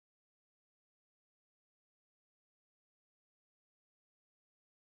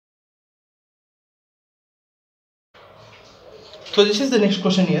So this is the next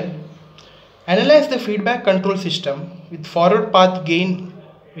question here. Analyze the feedback control system with forward path gain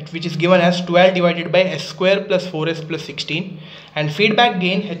which is given as 12 divided by s square plus 4s plus 16 and feedback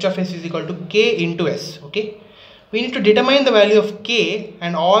gain h of s is equal to k into s. Okay, we need to determine the value of k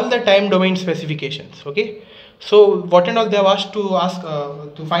and all the time domain specifications. Okay, so what and all they have asked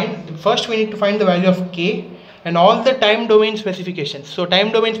to find. First we need to find the value of k and all the time domain specifications. So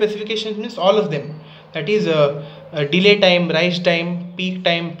time domain specifications means all of them, that is delay time, rise time,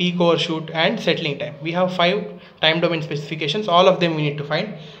 peak overshoot and settling time. We have 5 time domain specifications, all of them we need to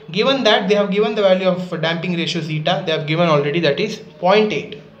find. Given that they have given the value of damping ratio zeta, they have given already, that is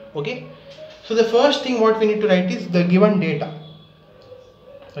 0.8. okay, so the first thing what we need to write is the given data.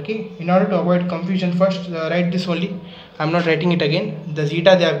 Okay, in order to avoid confusion, first write this only, I am not writing it again. The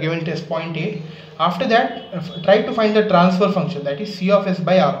zeta they have given it as 0.8. After that try to find the transfer function, that is c of s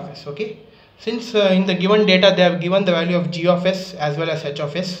by r of s. Okay, since in the given data they have given the value of g of s as well as h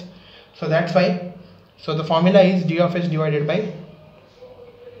of s, so that's why, so the formula is d of s divided by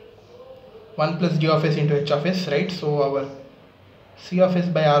 1 plus g of s into h of s, right? So our c of s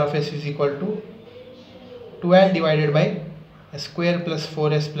by r of s is equal to 12 divided by s square plus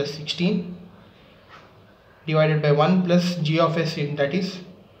 4s plus 16 divided by 1 plus g of s, in that is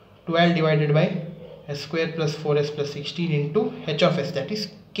 12 divided by s square plus 4s plus 16 into h of s, that is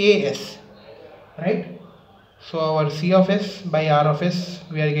ks, right? So our c of s by r of s,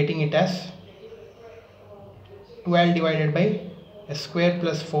 we are getting it as 12 divided by s square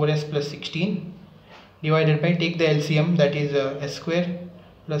plus 4s plus 16 divided by, take the LCM, that is s square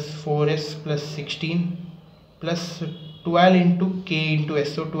plus 4s plus 16 plus 12 into k into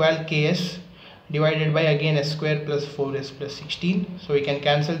s, so 12 ks divided by again s square plus 4s plus 16. So we can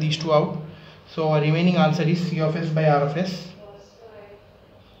cancel these two out. So our remaining answer is c of s by r of s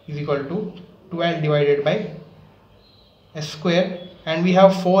is equal to 12 divided by s square, and we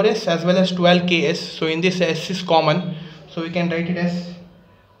have 4s as well as 12 ks, so in this s is common, so we can write it as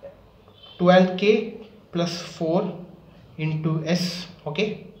 12k plus 4 into s.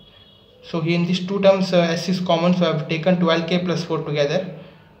 Okay, so here in these two terms s is common, so I have taken 12k plus 4 together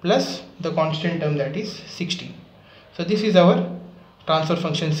plus the constant term, that is 16. So this is our transfer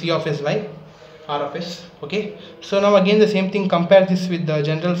function c of s by r of s. Okay, so now again the same thing, compare this with the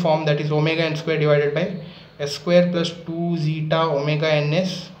general form, that is omega n square divided by s square plus 2 zeta omega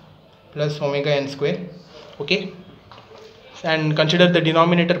ns plus omega n square. Okay, and consider the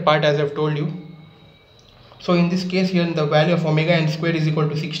denominator part as I have told you. So in this case here the value of omega n square is equal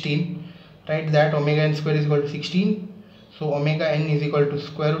to 16, write that omega n square is equal to 16. So omega n is equal to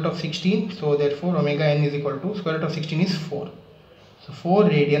square root of 16, so therefore omega n is equal to square root of 16 is 4, so 4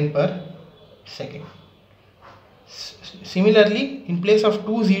 radian per second. Similarly, in place of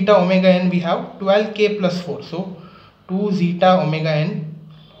 2 zeta omega n we have 12k plus 4, so 2 zeta omega n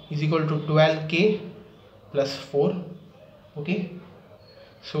is equal to 12k plus 4. Okay,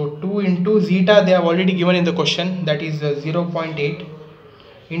 so 2 into zeta they have already given in the question, that is 0.8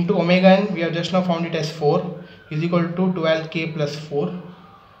 into omega n, we have just now found it as 4, is equal to 12k plus 4.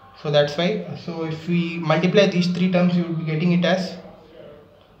 So that's why, so if we multiply these three terms you will be getting it as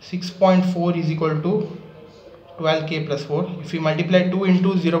 6.4 is equal to 12k plus 4. If we multiply 2 into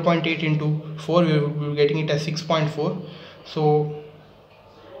 0.8 into 4, we will be getting it as 6.4. So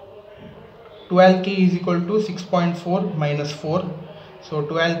 12k is equal to 6.4 minus 4. So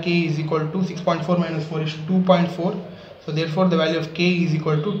 12k is equal to 6.4 minus 4 is 2.4. So therefore the value of k is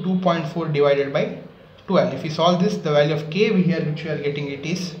equal to 2.4 divided by 12. If we solve this, the value of k here which we are getting it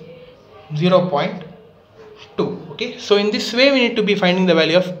is 0.2. Okay, so in this way we need to be finding the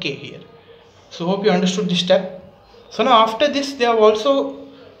value of k here. So hope you understood this step. So now after this they have also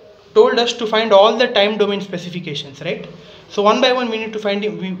told us to find all the time domain specifications, right? So one by one we need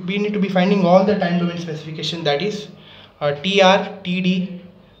to be finding all the time domain specifications, that is TR, TD,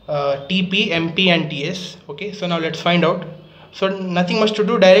 TP, MP and TS. Okay, so now let's find out. So nothing much to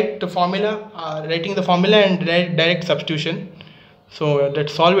do, direct formula, writing the formula and direct substitution. So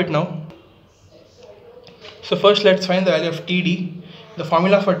let's solve it now. So first let's find the value of TD. The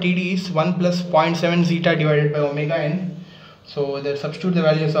formula for TD is 1 plus 0.7 zeta divided by omega n. So they substitute the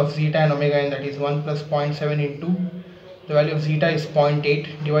values of zeta and omega n, that is 1 plus 0.7 into the value of zeta is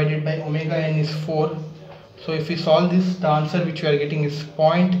 0.8 divided by omega n is 4. So if we solve this, the answer which we are getting is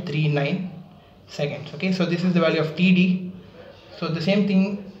 0.39 seconds. Okay, so this is the value of TD. So the same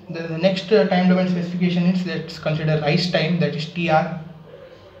thing, the next time domain specification is, let's consider rise time, that is TR.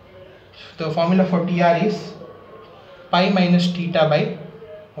 The formula for TR is pi minus theta by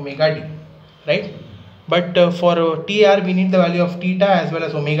omega d, right? But for TR we need the value of theta as well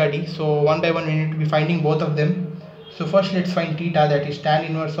as omega d. So one by one we need to be finding both of them. So first let's find theta, that is tan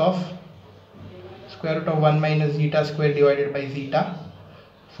inverse of square root of 1 minus zeta square divided by zeta.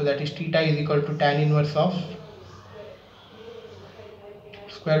 So that is theta is equal to tan inverse of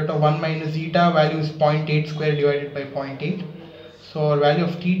square root of 1 minus zeta, value is 0.8 square divided by 0.8. So our value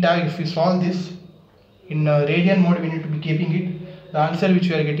of theta, if we solve this in radian mode, we need to be keeping it. The answer which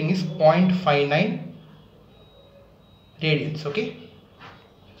we are getting is 0.59 radians. Okay.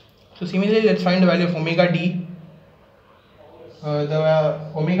 So similarly, let's find the value of omega d.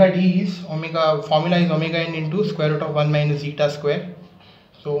 The omega d is formula is omega n into square root of 1 minus zeta square.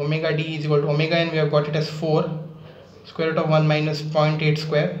 So omega d is equal to omega n, we have got it as 4 square root of 1 minus 0.8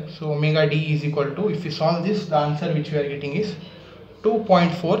 square. So omega d is equal to, if we solve this, the answer which we are getting is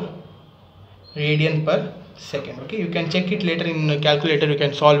 2.4 radian per second. Okay, you can check it later in calculator, you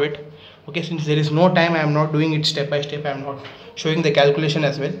can solve it. Okay, since there is no time, I am not doing it step by step, I am not showing the calculation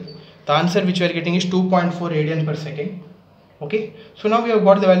as well. The answer which we are getting is 2.4 radian per second. Okay, so now we have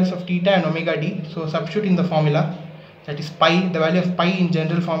got the values of theta and omega d. So substitute in the formula, that is pi. The value of pi in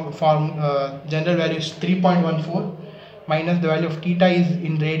general general value is 3.14 minus the value of theta is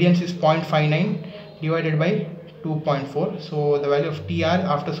in radians is 0.59 divided by 2.4. So the value of TR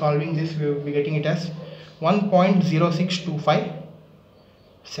after solving this, we will be getting it as 1.0625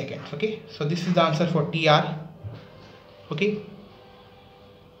 seconds. Okay, so this is the answer for TR. Okay,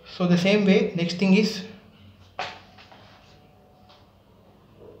 so the same way, next thing is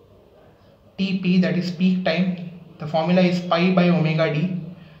TP, that is peak time. The formula is pi by omega d.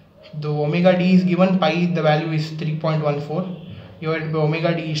 The omega d is given, pi the value is 3.14 divided by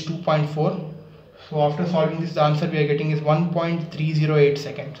omega d is 2.4. So after solving this, the answer we are getting is 1.308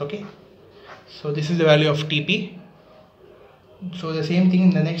 seconds. Okay, so this is the value of TP. So the same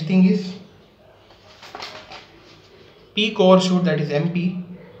thing, the next thing is peak overshoot, that is MP.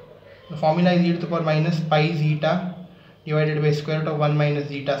 The formula is e to the power minus pi zeta divided by square root of 1 minus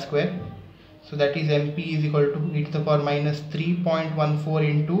zeta square. So that is MP is equal to e to the power minus 3.14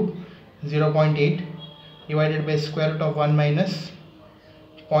 into 0.8 divided by square root of 1 minus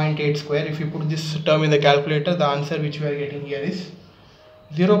 0.8 square. If you put this term in the calculator, the answer which we are getting here is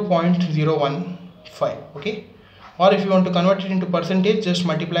 0.015. Okay, or if you want to convert it into percentage, just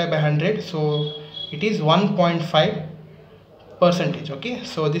multiply by 100. So it is 1.5 percentage. Okay,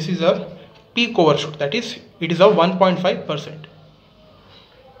 so this is a peak overshoot, that is it is of 1.5%.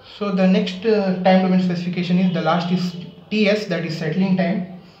 So the next time domain specification is, the last is TS, that is settling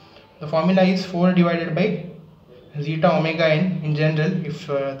time. The formula is 4 divided by zeta omega n in general, if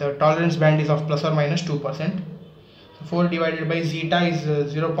the tolerance band is of plus or minus 2%. So 4 divided by zeta is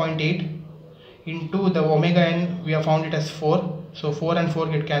 0.8 into the omega n, we have found it as 4. So 4 and 4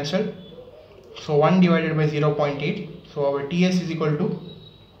 get cancelled. So 1 divided by 0.8. So our TS is equal to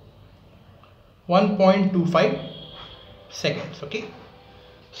 1.25 seconds. Okay,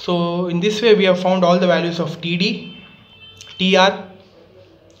 so in this way we have found all the values of TD, TR,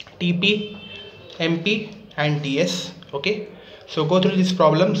 TP, MP and TS. Okay, so go through these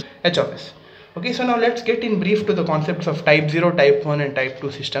problems H of S. Okay, so now let's get in brief to the concepts of type 0, type 1 and type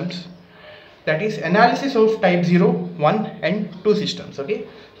 2 systems. That is analysis of type 0, 1 and 2 systems. Okay,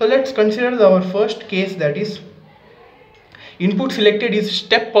 so let's consider our first case, that is input selected is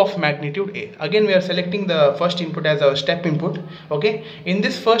step of magnitude A. Again we are selecting the first input as our step input. Okay, in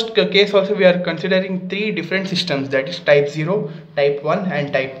this first case also we are considering 3 different systems, that is type 0, type 1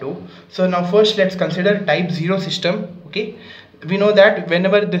 and type 2. So now first let's consider type 0 system. Okay, we know that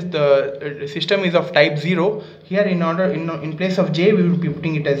whenever the system is of type 0, here in place of j we will be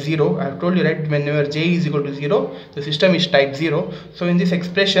putting it as 0. I have told you, right, whenever j is equal to 0, the system is type 0. So in this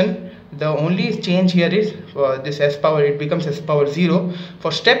expression, the only change here is this s power, it becomes s power 0.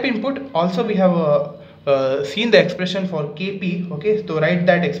 For step input also we have seen the expression for kp. Okay, so write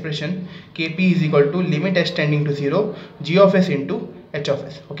that expression, kp is equal to limit s tending to 0 g of s into h of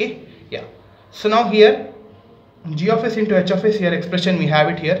s. Okay, yeah, so now here g of s into h of s, here expression we have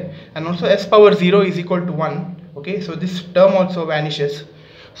it here, and also s power 0 is equal to 1. Okay, so this term also vanishes.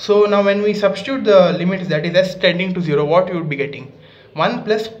 So now when we substitute the limits, that is s tending to 0, what you would be getting? 1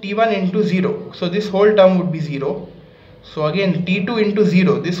 plus t1 into 0, so this whole term would be 0. So again t2 into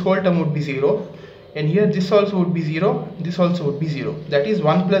 0, this whole term would be 0, and here this also would be 0, this also would be 0. That is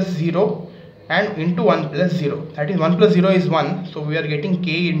 1 plus 0 and into 1 plus 0, that is 1 plus 0 is 1. So we are getting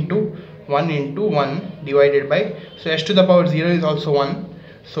k into 1 divided by, so s to the power 0 is also 1.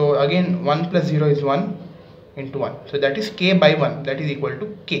 So again 1 plus 0 is 1 into 1. So that is k by 1, that is equal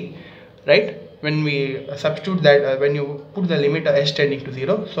to k, right? When we substitute that, when you put the limit of s tending to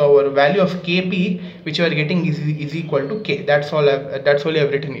 0, so our value of kp which you are getting is equal to k. That's all. That's all I have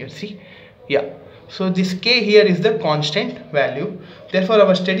written here. See, yeah. So this k here is the constant value. Therefore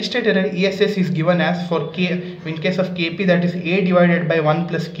our steady state error ESS is given as for k, in case of kp, that is a divided by 1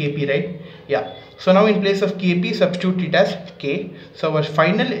 plus kp, right? Yeah. So now in place of kp, substitute it as k. So our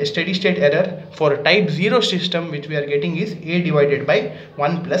final steady state error for type 0 system which we are getting is a divided by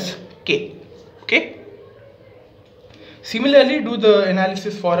 1 plus k. Okay. Similarly, do the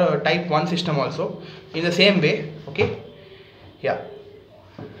analysis for a type 1 system also in the same way. Okay. Yeah.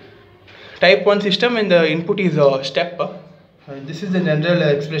 Type 1 system, and the input is a step. This is the general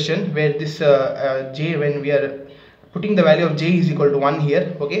expression where this j, when we are putting the value of j is equal to 1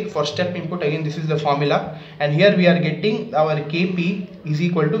 here. Okay, for step input, again this is the formula, and here we are getting our kp is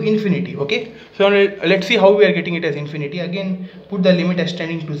equal to infinity. Okay, so let's see how we are getting it as infinity. Again, put the limit as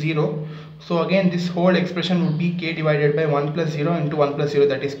tending to 0. So again this whole expression would be k divided by 1 plus 0 into 1 plus 0,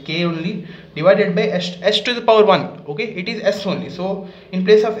 that is k only, divided by s to the power 1. Okay, it is s only. So in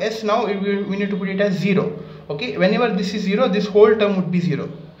place of s now we need to put it as 0. Okay, whenever this is 0, this whole term would be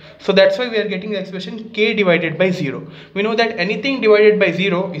 0. So that's why we are getting the expression k divided by 0. We know that anything divided by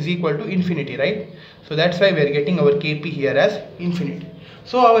 0 is equal to infinity, right? So that's why we are getting our kp here as infinity.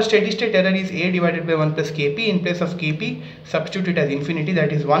 So our steady state error is a divided by 1 plus kp. In place of kp, substitute it as infinity,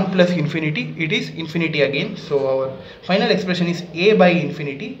 that is 1 plus infinity, it is infinity again. So our final expression is a by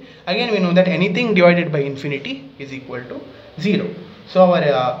infinity. Again we know that anything divided by infinity is equal to 0. So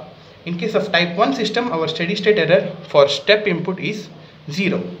our in case of type 1 system, our steady state error for step input is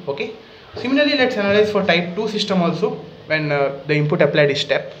 0. Okay. Similarly, let's analyze for type 2 system also when the input applied is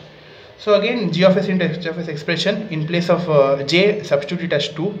step. So again, g of s into h of s expression, in place of j, substitute it as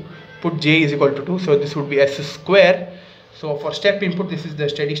 2, put j is equal to 2, so this would be s square. So for step input, this is the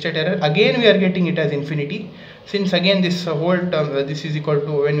steady state error. Again we are getting it as infinity, since again this whole term this is equal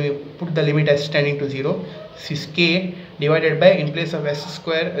to, when we put the limit as tending to 0, this is k divided by, in place of s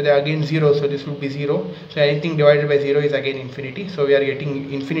square, again 0, so this would be 0. So anything divided by 0 is again infinity, so we are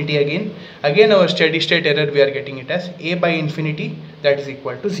getting infinity again. Again our steady state error, we are getting it as a by infinity, that is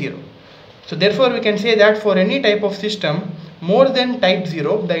equal to 0. So therefore we can say that for any type of system more than type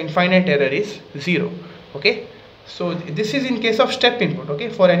 0, the infinite error is 0. Okay. So this is in case of step input. Okay,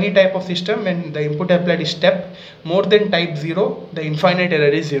 for any type of system when the input applied is step, more than type 0, the infinite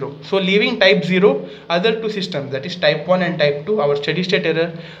error is 0. So leaving type 0, other two systems, that is type 1 and type 2, our steady state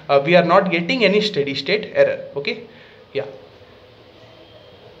error, we are not getting any steady state error. Okay, yeah.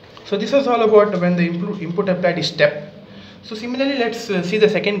 So this was all about when the input applied is step. So similarly, let's see the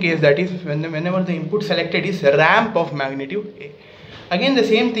second case, that is whenever the input selected is ramp of magnitude a. Again the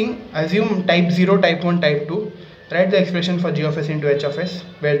same thing, assume type 0, type 1, type 2. Write the expression for g of s into h of s,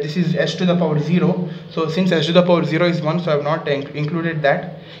 where this is s to the power 0. So since s to the power 0 is 1, so I have not included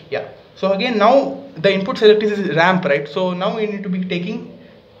that. Yeah. So again now the input select is ramp, right? So now we need to be taking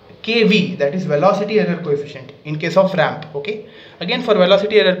kv, that is velocity error coefficient, in case of ramp. Okay. Again for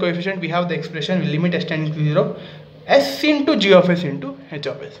velocity error coefficient, we have the expression limit s tending to 0, s into g of s into h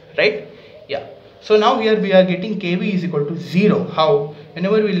of s, right? Yeah. So now here we are getting kv is equal to 0. How?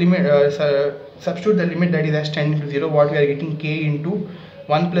 Whenever we substitute the limit, that is s tending to 0, what we are getting, k into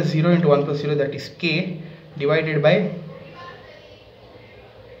 1 plus 0 into 1 plus 0, that is k divided by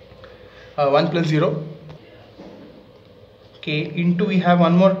 1 plus 0, k into, we have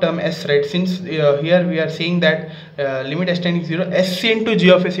one more term s, right? Since here we are saying that limit s tending to 0, s into g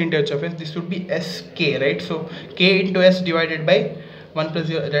of s into h of s, this would be sk, right? So k into s divided by 1 plus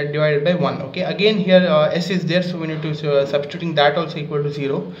 0, that divided by 1. Okay, again here s is there, so we need to substituting that also equal to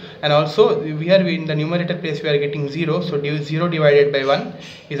 0, and also here in the numerator place we are getting 0, so 0 divided by 1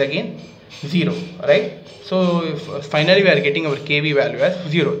 is again 0, right? So finally we are getting our kv value as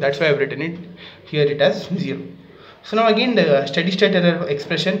 0. That's why I have written it here it as 0. So now again the steady state error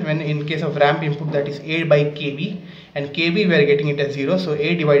expression, when in case of ramp input, that is a by kv, and kv we are getting it as 0, so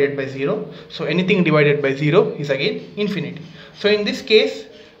a divided by 0, so anything divided by 0 is again infinity. So in this case,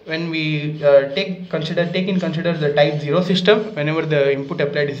 when we take in consider the type 0 system, whenever the input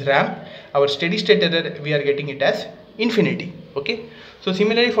applied is ramp, our steady state error, we are getting it as infinity. Okay. So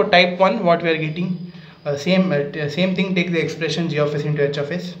similarly for type 1, what we are getting, same thing, take the expression g of s into h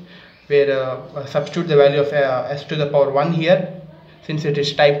of s, where substitute the value of s to the power 1 here, since it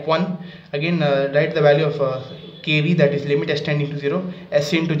is type 1. Again write the value of kv, that is limit s tending to 0,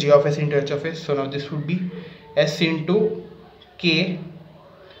 s into g of s into h of s. So now this would be s into k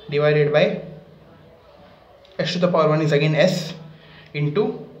divided by s to the power 1 is again s into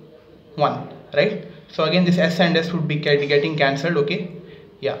 1, right? So again this s and s would be getting cancelled. Okay.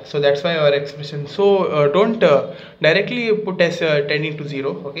 Yeah, so that's why our expression. So don't directly put s tending to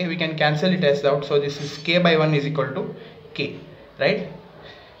 0. Okay, we can cancel it s out. So this is k by 1 is equal to k, right?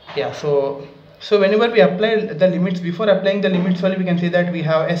 Yeah, so So whenever we apply the limits, before applying the limits only we can say that we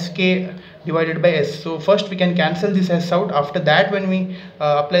have sk divided by s. So first we can cancel this s out. After that, when we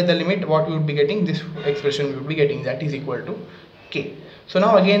apply the limit, what we would be getting, this expression we would be getting, that is equal to k. So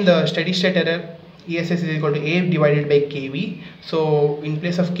now again the steady state error ESS is equal to A divided by KV. So in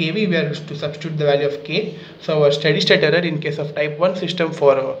place of KV we are to substitute the value of K. So our steady state error in case of type 1 system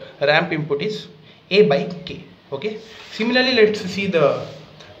for ramp input is A by K. Okay. Similarly, let's see the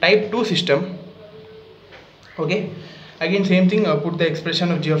type 2 system. Okay. Again same thing, put the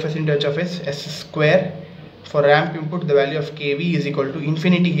expression of g of s into h of s. S square for ramp input, the value of KV is equal to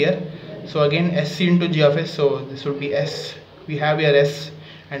infinity here. So again s into g of s, so this would be s, we have here s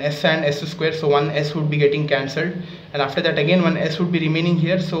and s square, so one s would be getting cancelled, and after that again one s would be remaining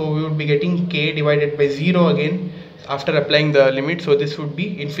here, so we would be getting k divided by 0 again after applying the limit, so this would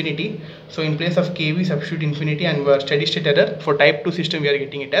be infinity. So in place of k we substitute infinity, and our steady state error for type 2 system we are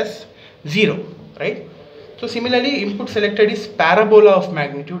getting it as 0, right? So similarly, input selected is parabola of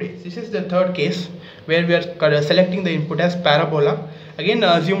magnitude a. This is the third case where we are selecting the input as parabola. Again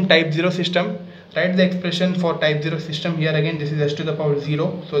assume type 0 system. Write the expression for type 0 system here. Again this is s to the power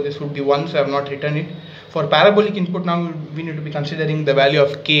 0, so this would be 1, so I have not written it. For parabolic input, now we need to be considering the value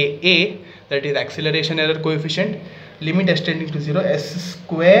of Ka, that is acceleration error coefficient, limit s tending to 0, s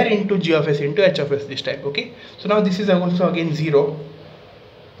square into g of s into h of s this time. Okay, so now this is also again 0,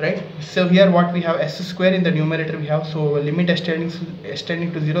 right? So here what we have, s square in the numerator we have, so limit s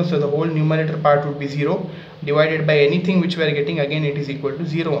tending to 0, so the whole numerator part would be 0 divided by anything which we are getting, again it is equal to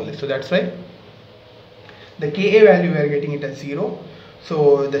 0 only, so that's why the Ka value we are getting it as 0.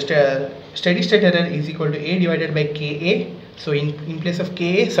 So the steady state error is equal to A divided by Ka. So in place of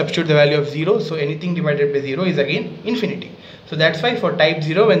Ka, substitute the value of 0, so anything divided by 0 is again infinity. So that's why for type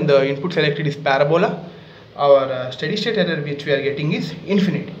 0, when the input selected is parabola, our steady state error which we are getting is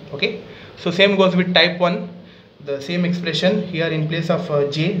infinity. Okay, so same goes with type 1. The same expression here, in place of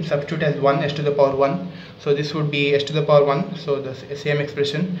j substitute as 1, s to the power 1, so this would be s to the power 1. So the same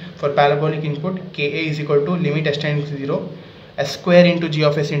expression for parabolic input, Ka is equal to limit s tending to 0, s square into g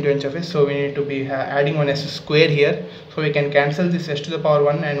of s into h of s, so we need to be adding one s square here, so we can cancel this s to the power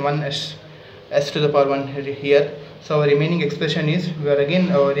 1 and one s to the power 1 here. So our remaining expression is, we are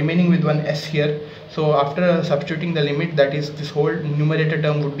again remaining with one s here. So after substituting the limit, that is this whole numerator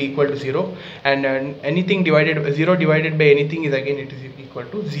term would be equal to 0, and anything divided by 0 divided by anything is again it is equal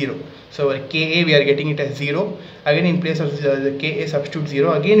to 0. So our Ka we are getting it as 0. Again in place of the Ka substitute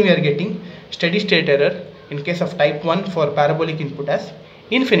 0, again we are getting steady state error in case of type 1 for parabolic input as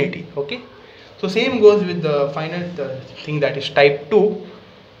infinity. Okay, so same goes with the final thing, that is type 2.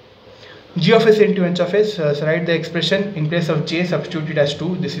 G of s into h of s, so write the expression, in place of j substitute it as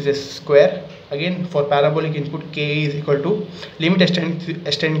 2, this is s square. Again for parabolic input, Ka is equal to limit s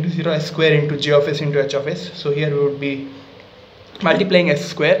tending to 0, s square into g of s into h of s. So here we would be multiplying s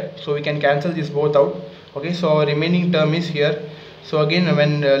square, so we can cancel this both out. Okay, so our remaining term is here. So again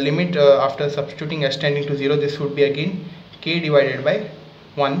when limit after substituting s tending to 0, this would be again k divided by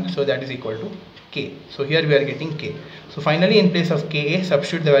 1, so that is equal to k. So here we are getting k. So finally in place of Ka,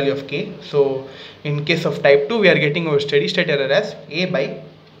 substitute the value of k. So in case of type 2, we are getting our steady state error as A by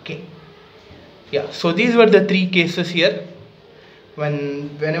k. Yeah, so these were the three cases here.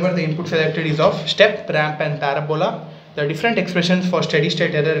 Whenever the input selected is of step, ramp and parabola, the different expressions for steady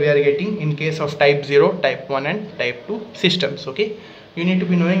state error we are getting in case of type 0, type 1 and type 2 systems. Okay, you need to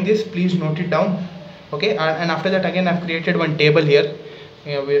be knowing this, please note it down. Okay, and after that again I have created one table here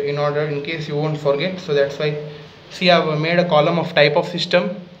in order, in case you won't forget. So that's why, see, I have made a column of type of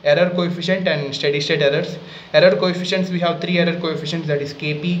system, error coefficient and steady state errors. Error coefficients, we have 3 error coefficients, that is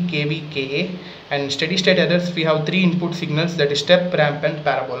Kp, Kv, Ka, and steady state errors we have 3 input signals, that is step, ramp and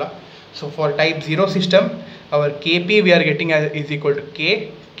parabola. So for type 0 system, our Kp we are getting is equal to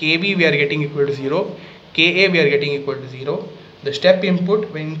K, Kv we are getting equal to 0, Ka we are getting equal to 0. The step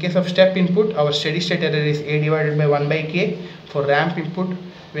input, when in case of step input, our steady state error is A divided by 1 by K. For ramp input,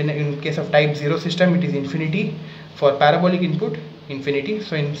 when in case of type 0 system, it is infinity. For parabolic input, infinity.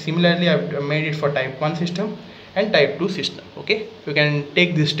 So similarly I have made it for type 1 system and type 2 system. Okay, you can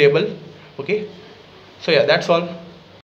take this table. Okay, so yeah, that's all.